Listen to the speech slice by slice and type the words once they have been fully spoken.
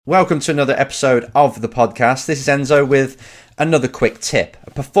Welcome to another episode of the podcast. This is Enzo with another quick tip.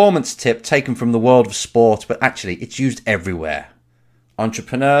 A performance tip taken from the world of sport, but actually it's used everywhere.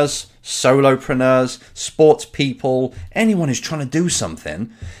 Entrepreneurs, solopreneurs, sports people, anyone who's trying to do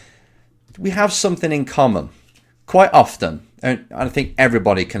something, we have something in common. Quite often, and I think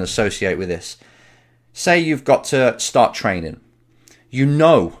everybody can associate with this. Say you've got to start training. You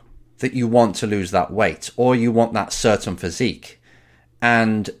know that you want to lose that weight or you want that certain physique.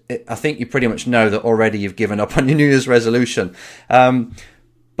 And I think you pretty much know that already you've given up on your New Year's resolution.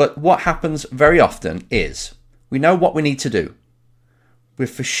 But what happens very often is we know what we need to do.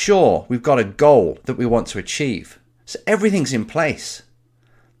 We've got a goal that we want to achieve. So everything's in place.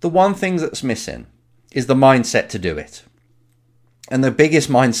 The one thing that's missing is the mindset to do it. And the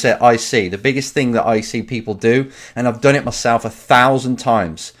biggest mindset I see, the biggest thing that I see people do, and I've done it myself 1,000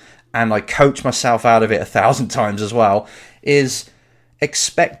 times, and I coach myself out of it 1,000 times as well, is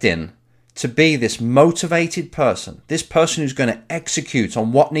expecting to be this motivated person, this person who's going to execute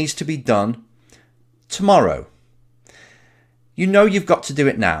on what needs to be done tomorrow. You know you've got to do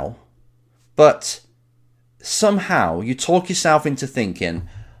it now, but somehow you talk yourself into thinking,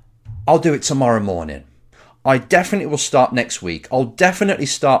 I'll do it tomorrow morning. I definitely will start next week. I'll definitely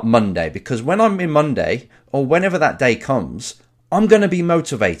start Monday, because when I'm in Monday or whenever that day comes, I'm going to be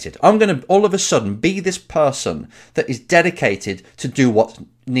motivated. I'm going to all of a sudden be this person that is dedicated to do what's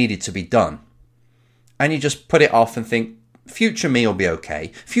needed to be done. And you just put it off and think, future me will be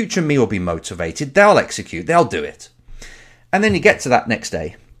okay. Future me will be motivated. They'll execute. They'll do it. And then you get to that next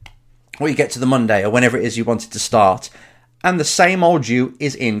day, or you get to the Monday or whenever it is you wanted to start, and the same old you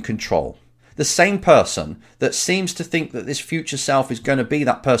is in control. The same person that seems to think that this future self is going to be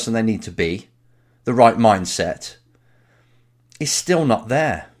that person they need to be, the right mindset, is still not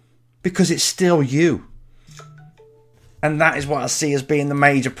there, because it's still you. And that is what I see as being the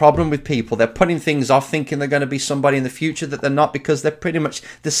major problem with people. They're putting things off, thinking they're going to be somebody in the future that they're not, because they're pretty much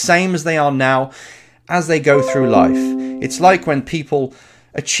the same as they are now as they go through life. It's like when people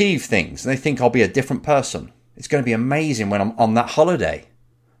achieve things and they think, I'll be a different person. It's going to be amazing when I'm on that holiday.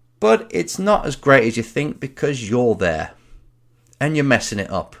 But it's not as great as you think, because you're there and you're messing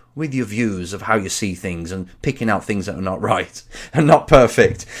it up with your views of how you see things and picking out things that are not right and not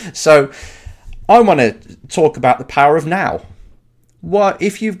perfect. So I want to talk about the power of now. What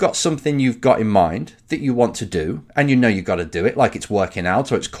if you've got something you've got in mind that you want to do, and you know you've got to do it, like it's working out,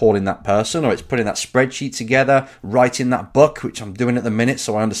 or it's calling that person, or it's putting that spreadsheet together, writing that book, which I'm doing at the minute,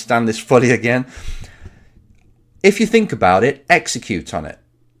 so I understand this fully again. If you think about it, execute on it.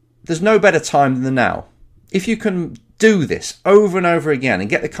 There's no better time than the now. If you can do this over and over again and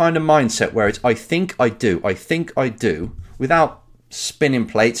get the kind of mindset where it's I think I do, without spinning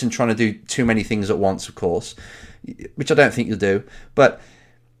plates and trying to do too many things at once, of course, which I don't think you'll do. But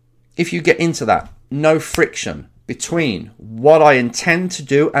if you get into that, no friction between what I intend to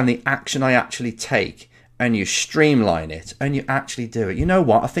do and the action I actually take, and you streamline it and you actually do it. You know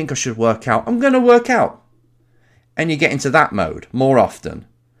what? I think I should work out. I'm going to work out. And you get into that mode more often.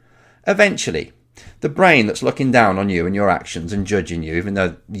 Eventually, the brain that's looking down on you and your actions and judging you, even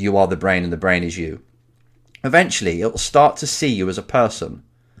though you are the brain and the brain is you, eventually it'll start to see you as a person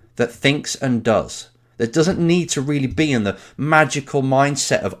that thinks and does, that doesn't need to really be in the magical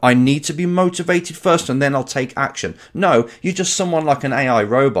mindset of I need to be motivated first and then I'll take action. No, you're just someone like an AI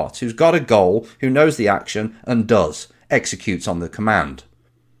robot who's got a goal, who knows the action and executes on the command.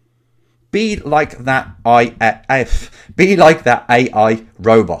 Be like that AI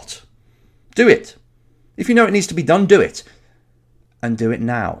robot. Do it. If you know it needs to be done, do it. And do it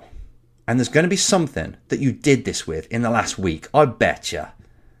now. And there's going to be something that you did this with in the last week, I betcha.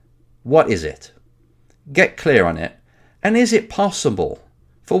 What is it? Get clear on it. And is it possible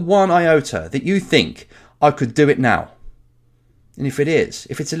for one iota that you think I could do it now? And if it is,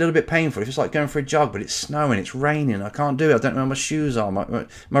 if it's a little bit painful, if it's like going for a jog but it's snowing, it's raining, I can't do it, I don't know where my shoes are, my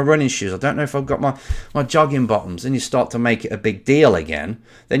running shoes, I don't know if I've got my jogging bottoms, and you start to make it a big deal again,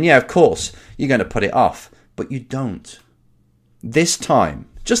 then yeah, of course, you're going to put it off. But you don't. This time,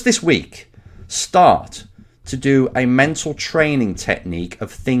 just this week, start to do a mental training technique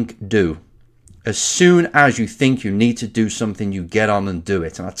of think, do. As soon as you think you need to do something, you get on and do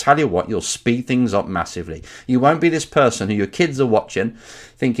it. And I tell you what, you'll speed things up massively. You won't be this person who your kids are watching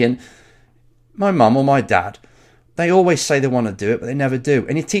thinking, my mum or my dad, they always say they want to do it, but they never do.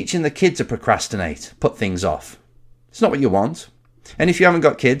 And you're teaching the kids to procrastinate, put things off. It's not what you want. And if you haven't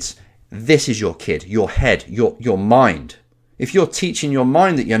got kids, this is your kid, your head, your mind. If you're teaching your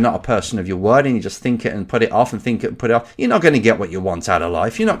mind that you're not a person of your word and you just think it and put it off and think it and put it off, you're not going to get what you want out of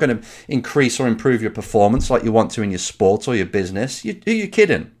life. You're not going to increase or improve your performance like you want to in your sport or your business. You're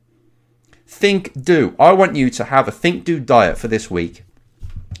kidding. Think, do. I want you to have a think, do diet for this week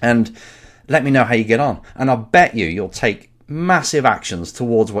and let me know how you get on. And I'll bet you'll take massive actions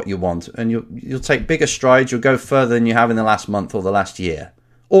towards what you want, and you'll take bigger strides. You'll go further than you have in the last month or the last year.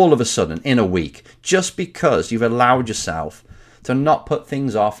 All of a sudden, in a week, just because you've allowed yourself to not put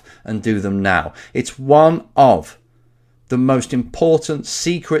things off and do them now. It's one of the most important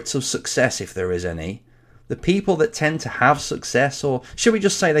secrets of success, if there is any. The people that tend to have success, or should we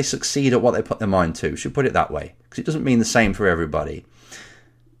just say they succeed at what they put their mind to? Should put it that way, because it doesn't mean the same for everybody.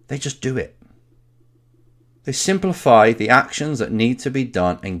 They just do it. They simplify the actions that need to be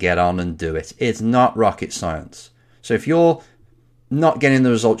done and get on and do it. It's not rocket science. So if you're not getting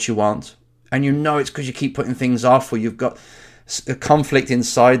the results you want, and you know it's because you keep putting things off, or you've got a conflict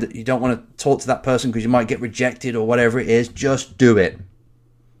inside that you don't want to talk to that person because you might get rejected or whatever it is, just do it.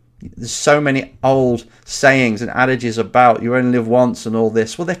 There's so many old sayings and adages about you only live once and all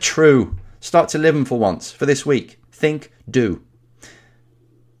this. Well, they're true. Start to live them for once, for this week. Think, do.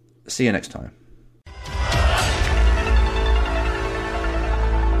 See you next time.